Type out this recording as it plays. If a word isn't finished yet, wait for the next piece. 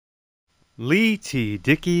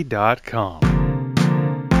LeeTDickey.com.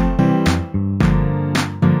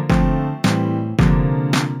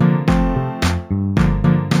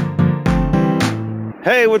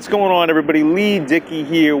 Hey, what's going on, everybody? Lee Dickey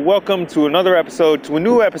here. Welcome to a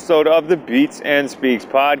new episode of the Beats and Speaks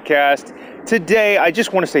podcast. Today, I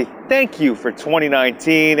just want to say thank you for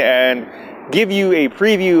 2019 and give you a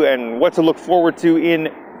preview and what to look forward to in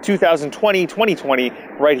 2020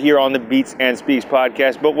 right here on the Beats and Speaks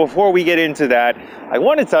podcast. But before we get into that, I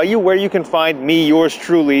want to tell you where you can find me, yours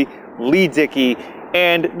truly, Lee Dickey,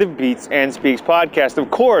 and the Beats and Speaks podcast. Of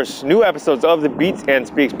course, new episodes of the Beats and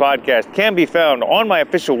Speaks podcast can be found on my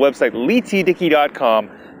official website, LeeTDickey.com,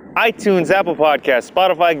 iTunes, Apple Podcasts,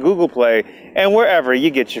 Spotify, Google Play, and wherever you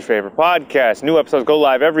get your favorite podcasts. New episodes go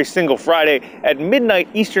live every single Friday at midnight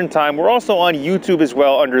Eastern Time. We're also on YouTube as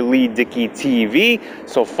well under Lee Dickey TV,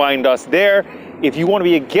 so find us there. If you want to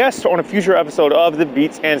be a guest on a future episode of the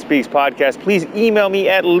Beats and Speaks podcast, please email me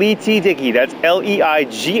at LeeTDickey, that's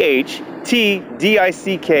LeightDickey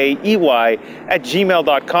at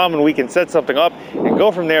gmail.com, and we can set something up and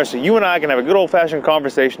go from there so you and I can have a good old-fashioned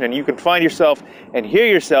conversation and you can find yourself and hear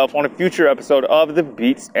yourself on a future episode of the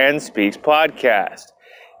Beats and Speaks podcast.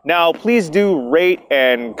 Now, please do rate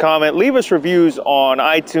and comment. Leave us reviews on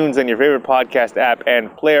iTunes and your favorite podcast app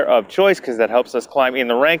and player of choice, because that helps us climb in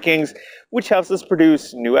the rankings, which helps us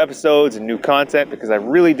produce new episodes and new content, because I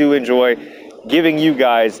really do enjoy giving you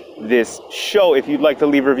guys this show. If you'd like to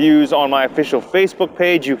leave reviews on my official Facebook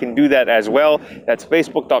page, you can do that as well. That's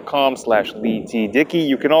facebook.com/LeeTDickey.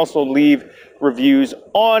 You can also leave reviews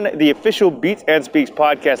on the official Beats and Speaks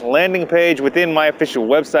podcast landing page within my official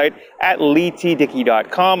website at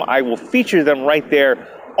LeeTDickey.com. I will feature them right there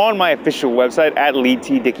on my official website at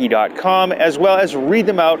LeeTDickey.com, as well as read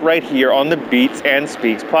them out right here on the Beats and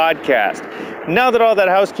Speaks podcast. Now that all that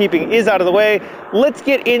housekeeping is out of the way, let's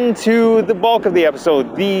get into the bulk of the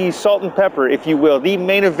episode, the salt and pepper, if you will, the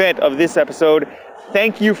main event of this episode.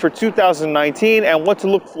 Thank you for 2019 and what to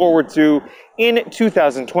look forward to in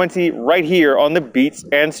 2020 right here on the Beats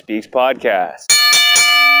and Speaks podcast.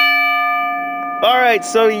 All right,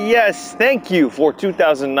 so yes, thank you for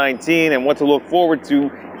 2019 and what to look forward to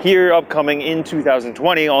here upcoming in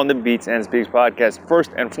 2020 on the Beats and Speaks podcast. First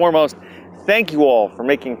and foremost, thank you all for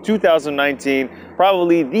making 2019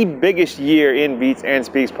 probably the biggest year in Beats and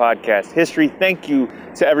Speaks podcast history. Thank you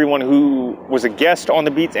to everyone who was a guest on the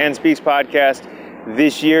Beats and Speaks podcast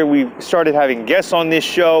this year. We started having guests on this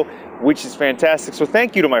show, which is fantastic. So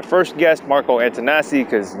thank you to my first guest, Marco Antonassi,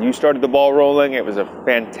 because you started the ball rolling. It was a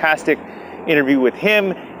fantastic interview with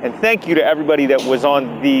him. And thank you to everybody that was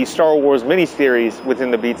on the Star Wars miniseries within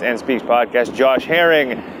the Beats and Speaks podcast. Josh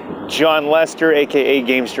Herring, John Lester, a.k.a.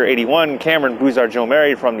 Gamester81, Cameron Buzar-Joe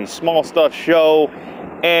Mary from the Small Stuff Show,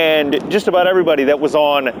 and just about everybody that was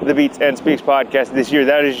on the Beats and Speaks podcast this year.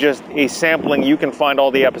 That is just a sampling. You can find all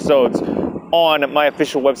the episodes on my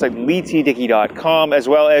official website, LeeTDickey.com, as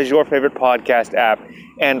well as your favorite podcast app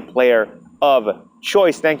and player of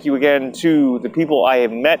choice. Thank you again to the people I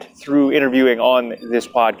have met through interviewing on this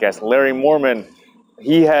podcast. Larry Mormon,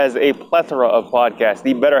 he has a plethora of podcasts.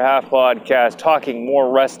 The Better Half podcast, Talking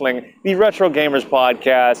More Wrestling, the Retro Gamers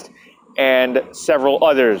podcast, and several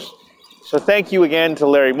others. So thank you again to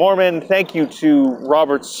Larry Mormon. Thank you to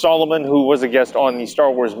Robert Solomon, who was a guest on the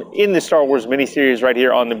Star Wars miniseries right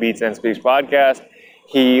here on the Beats and Speaks podcast.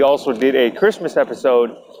 He also did a Christmas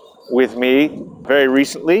episode with me very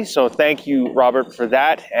recently. So thank you, Robert, for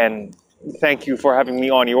that. And thank you for having me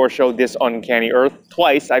on your show, This Uncanny Earth,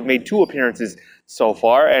 twice. I've made 2 appearances so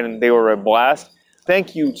far, and they were a blast.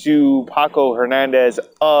 Thank you to Paco Hernandez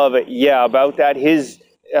of Yeah About That. His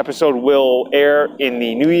episode will air in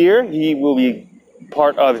the new year. He will be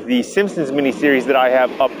part of the Simpsons miniseries that I have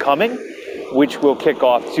upcoming, which will kick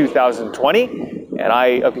off 2020. And I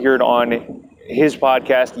appeared on his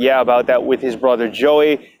podcast, Yeah About That, with his brother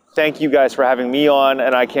Joey. Thank you guys for having me on,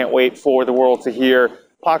 and I can't wait for the world to hear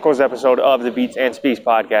Paco's episode of the Beats and Speaks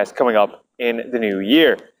podcast coming up in the new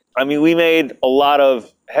year. I mean, we made a lot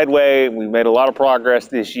of headway. We made a lot of progress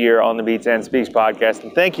this year on the Beats and Speaks podcast.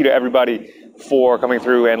 And thank you to everybody for coming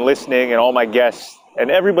through and listening, and all my guests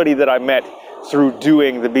and everybody that I met through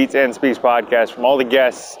doing the Beats and Speaks podcast, from all the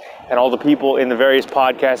guests and all the people in the various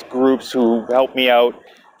podcast groups who helped me out,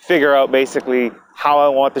 figure out basically how I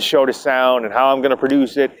want the show to sound and how I'm going to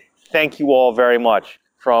produce it. Thank you all very much.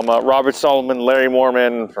 From Robert Solomon, Larry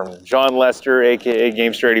Mormon, from John Lester, a.k.a.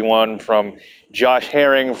 Gamester81, from Josh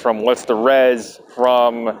Herring, from What's the Res,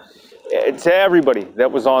 from to everybody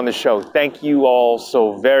that was on the show. Thank you all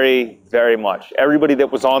so very, very much. Everybody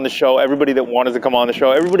that was on the show, everybody that wanted to come on the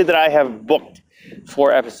show, everybody that I have booked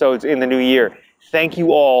for episodes in the new year. Thank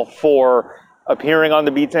you all for appearing on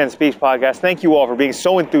the Beats and Speaks podcast. Thank you all for being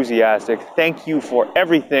so enthusiastic. Thank you for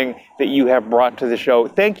everything that you have brought to the show.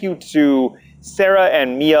 Thank you to Sarah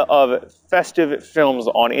and Mia of Festive Films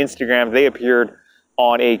on Instagram. They appeared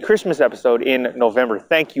on a Christmas episode in November.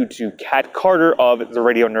 Thank you to Kat Carter of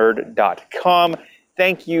TheRadioNerd.com.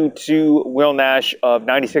 Thank you to Will Nash of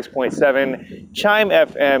 96.7 Chime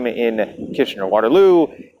FM in Kitchener-Waterloo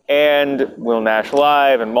and Will Nash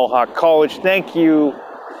Live and Mohawk College. Thank you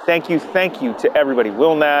to everybody.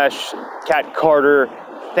 Will Nash, Kat Carter,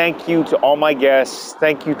 thank you to all my guests.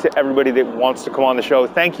 Thank you to everybody that wants to come on the show.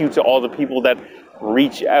 Thank you to all the people that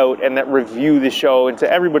reach out and that review the show, and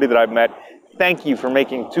to everybody that I've met. Thank you for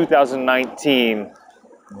making 2019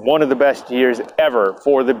 one of the best years ever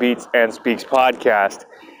for the Beats and Speaks podcast.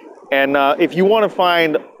 And if you want to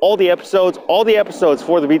find all the episodes for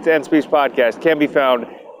the Beats and Speaks podcast can be found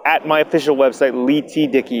at my official website,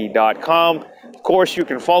 leetdickey.com. Of course, you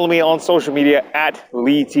can follow me on social media at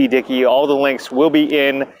leetdickey. All the links will be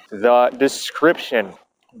in the description.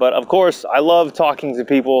 But of course, I love talking to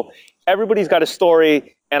people. Everybody's got a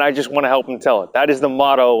story, and I just want to help them tell it. That is the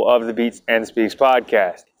motto of the Beats and Speaks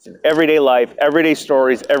podcast. It's an everyday life, everyday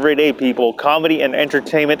stories, everyday people, comedy and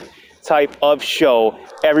entertainment type of show.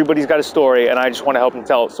 Everybody's got a story, and I just want to help them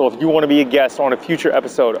tell it. So if you want to be a guest on a future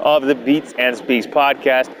episode of the Beats and Speaks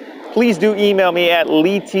podcast, please do email me at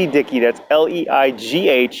leitdickey, that's LEIGHTDICKEY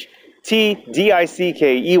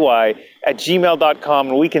at gmail.com,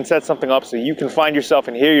 and we can set something up so you can find yourself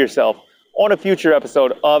and hear yourself on a future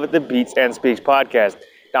episode of the Beats and Speaks podcast.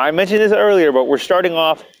 Now, I mentioned this earlier, but we're starting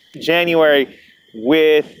off January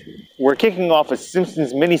we're kicking off a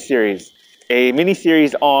Simpsons miniseries, a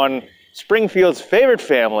miniseries on Springfield's favorite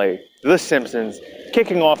family, The Simpsons,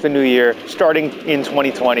 kicking off the new year, starting in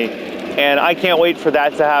 2020. And I can't wait for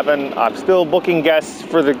that to happen. I'm still booking guests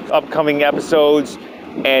for the upcoming episodes,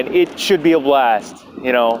 and it should be a blast,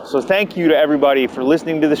 So thank you to everybody for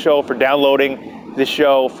listening to the show, for downloading the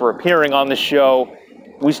show, for appearing on the show.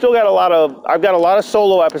 I've got a lot of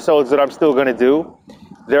solo episodes that I'm still going to do.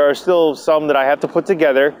 There are still some that I have to put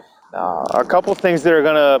together. A couple things that are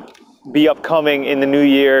going to be upcoming in the new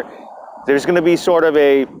year. There's going to be sort of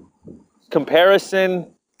a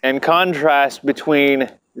comparison and contrast between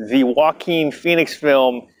the Joaquin Phoenix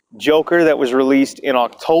film Joker that was released in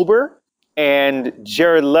October and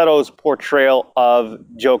Jared Leto's portrayal of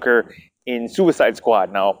Joker in Suicide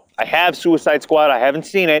Squad. Now, I have Suicide Squad. I haven't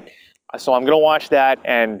seen it, so I'm going to watch that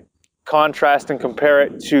and contrast and compare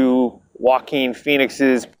it to Joaquin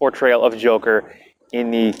Phoenix's portrayal of Joker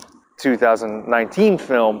in the 2019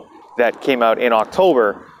 film that came out in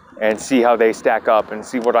October, and see how they stack up and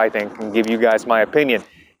see what I think and give you guys my opinion.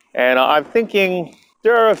 And I'm thinking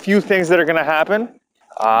there are a few things that are going to happen.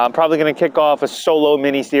 I'm probably going to kick off a solo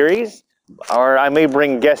mini-series, or I may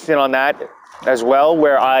bring guests in on that as well,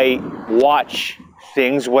 where I watch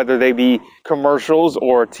things, whether they be commercials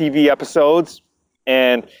or TV episodes,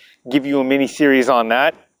 and give you a mini-series on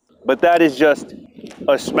that. But that is just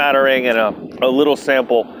a smattering and a little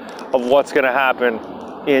sample of what's going to happen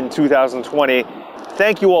in 2020.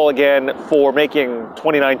 Thank you all again for making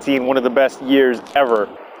 2019 one of the best years ever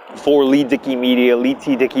for Lee Dickey Media,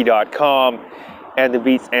 leetdickey.com, and the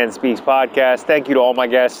Beats and Speaks podcast. Thank you to all my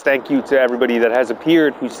guests. Thank you to everybody that has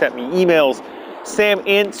appeared, who sent me emails. Sam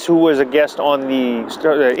Ince, who was a guest on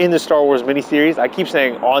in the Star Wars miniseries. I keep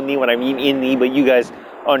saying on the when I mean in the, but you guys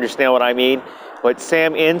understand what I mean. But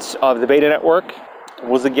Sam Ince of the Beta Network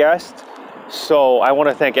was a guest. So I want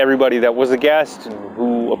to thank everybody that was a guest and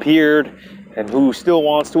who appeared and who still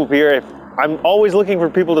wants to appear. I'm always looking for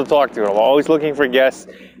people to talk to. I'm always looking for guests.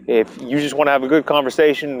 If you just want to have a good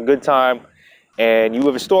conversation, a good time, and you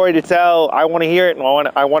have a story to tell, I want to hear it, and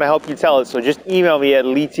I want to help you tell it. So just email me at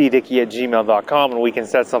leetdickey@gmail.com, and we can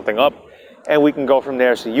set something up, and we can go from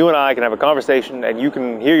there. So you and I can have a conversation, and you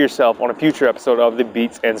can hear yourself on a future episode of the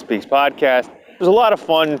Beats and Speaks podcast. It was a lot of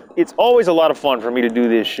fun. It's always a lot of fun for me to do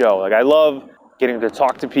this show. Like, I love getting to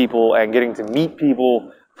talk to people and getting to meet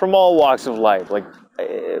people from all walks of life. Like,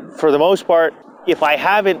 for the most part, if I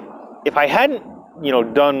hadn't,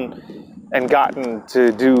 done and gotten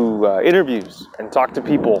to do interviews and talk to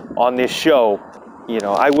people on this show,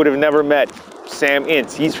 I would have never met Sam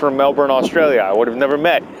Ince. He's from Melbourne, Australia. I would have never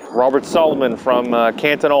met Robert Solomon from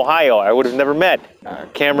Canton, Ohio. I would have never met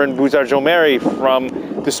Cameron Buzar-Jomeri from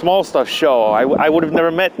the Small Stuff Show. I would have never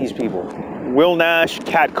met these people. Will Nash,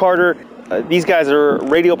 Kat Carter. These guys are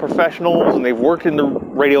radio professionals, and they've worked in the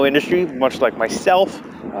radio industry, much like myself.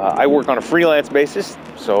 I work on a freelance basis,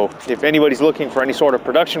 so if anybody's looking for any sort of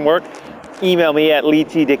production work, email me at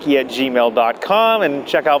leetdickey@gmail.com and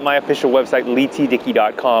check out my official website,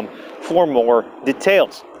 leetdickey.com, for more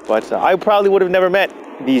details. But I probably would have never met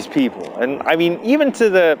these people. And I mean, even to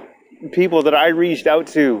the people that I reached out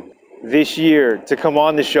to this year to come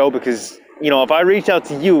on the show, because, you know, if I reach out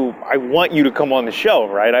to you, I want you to come on the show,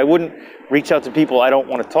 right? I wouldn't reach out to people I don't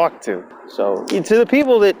want to talk to. So to the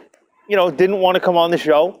people that, you know, didn't want to come on the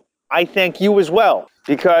show, I thank you as well,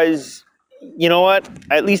 because you know what?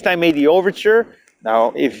 At least I made the overture.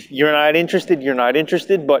 Now, if you're not interested, you're not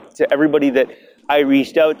interested. But to everybody that I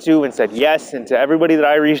reached out to and said yes, and to everybody that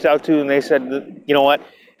I reached out to and they said, you know what,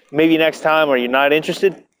 maybe next time, or you're not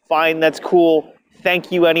interested, fine, that's cool.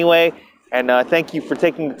 Thank you anyway. And thank you for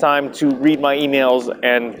taking the time to read my emails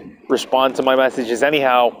and respond to my messages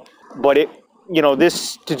anyhow. But to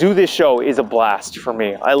do this show is a blast for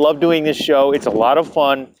me. I love doing this show. It's a lot of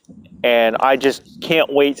fun. And I just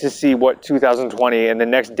can't wait to see what 2020 and the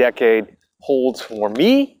next decade holds for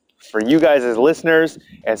me, for you guys as listeners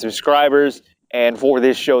and subscribers, and for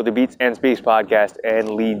this show, the Beats and Speaks podcast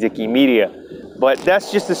and Lee Dickey Media. But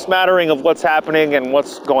that's just a smattering of what's happening and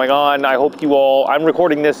what's going on. I hope you all, I'm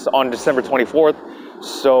recording this on December 24th,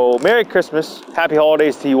 so Merry Christmas, Happy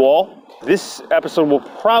Holidays to you all. This episode will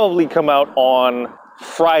probably come out on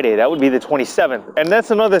Friday. That would be the 27th. And that's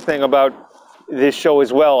another thing about this show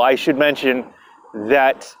as well. I should mention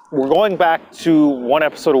that we're going back to one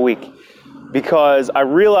episode a week, because I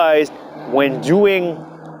realized when doing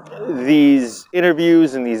these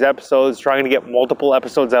interviews and these episodes, trying to get multiple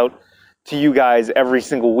episodes out to you guys every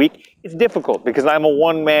single week, it's difficult because I'm a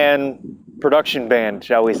one-man production band,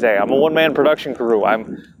 shall we say. I'm a one-man production crew.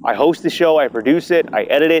 I host the show, I produce it, I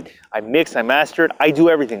edit it, I mix, I master it, I do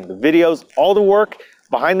everything. The videos, all the work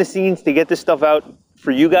behind the scenes to get this stuff out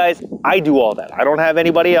for you guys, I do all that. I don't have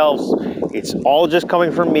anybody else. It's all just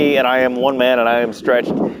coming from me, and I am one man, and I am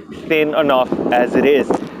stretched thin enough as it is.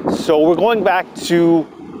 So we're going back to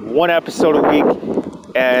one episode a week,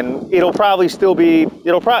 and more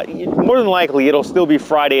than likely, it'll still be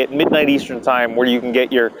Friday at midnight Eastern time, where you can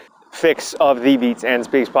get your fix of the Beats and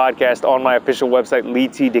Speaks podcast on my official website,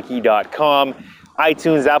 leetdickey.com.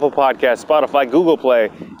 iTunes, Apple Podcasts, Spotify, Google Play,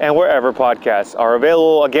 and wherever podcasts are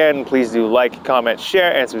available. Again, please do like, comment,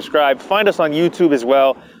 share, and subscribe. Find us on YouTube as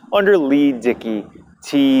well under Lee Dickey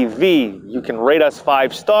TV. You can rate us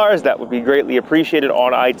 5 stars. That would be greatly appreciated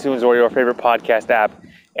on iTunes or your favorite podcast app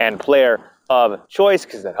and player of choice,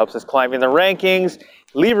 because that helps us climb in the rankings.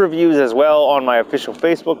 Leave reviews as well on my official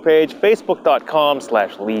Facebook page,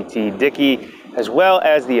 facebook.com/LeeTDickey, as well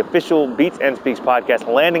as the official Beats and Speaks podcast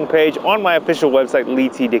landing page on my official website,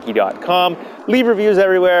 leetdickey.com. Leave reviews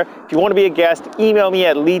everywhere. If you want to be a guest, email me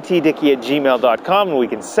at leetdickey@gmail.com, and we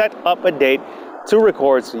can set up a date to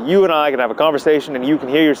record so you and I can have a conversation and you can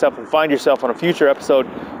hear yourself and find yourself on a future episode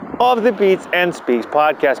of the Beats and Speaks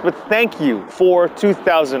podcast. But thank you for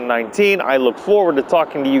 2019. I look forward to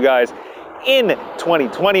talking to you guys in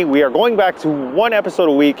 2020. We are going back to one episode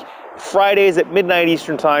a week, Fridays at midnight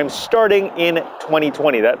Eastern time, starting in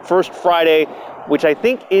 2020. That first Friday, which I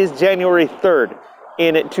think is January 3rd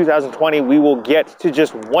in 2020, we will get to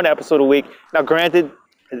just one episode a week. Now, granted,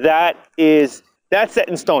 that's set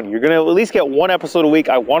in stone. You're going to at least get one episode a week.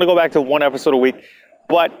 I want to go back to one episode a week,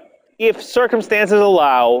 but if circumstances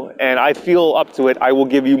allow and I feel up to it, I will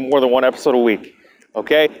give you more than one episode a week.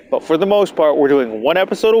 Okay? But for the most part, we're doing one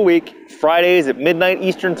episode a week, Fridays at midnight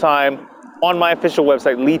Eastern time, on my official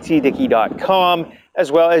website, leetdickey.com,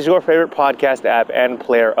 as well as your favorite podcast app and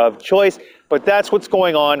player of choice. But that's what's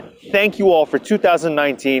going on. Thank you all for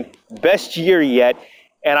 2019, best year yet,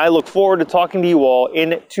 and I look forward to talking to you all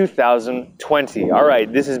in 2020. All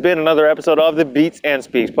right, this has been another episode of the Beats and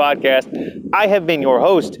Speaks podcast. I have been your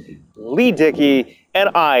host, Lee Dickey, and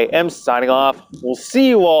I am signing off. We'll see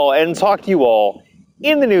you all and talk to you all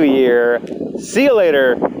in the new year. See you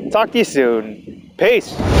later. Talk to you soon.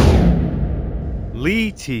 Peace.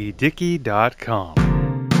 LeeTDickey.com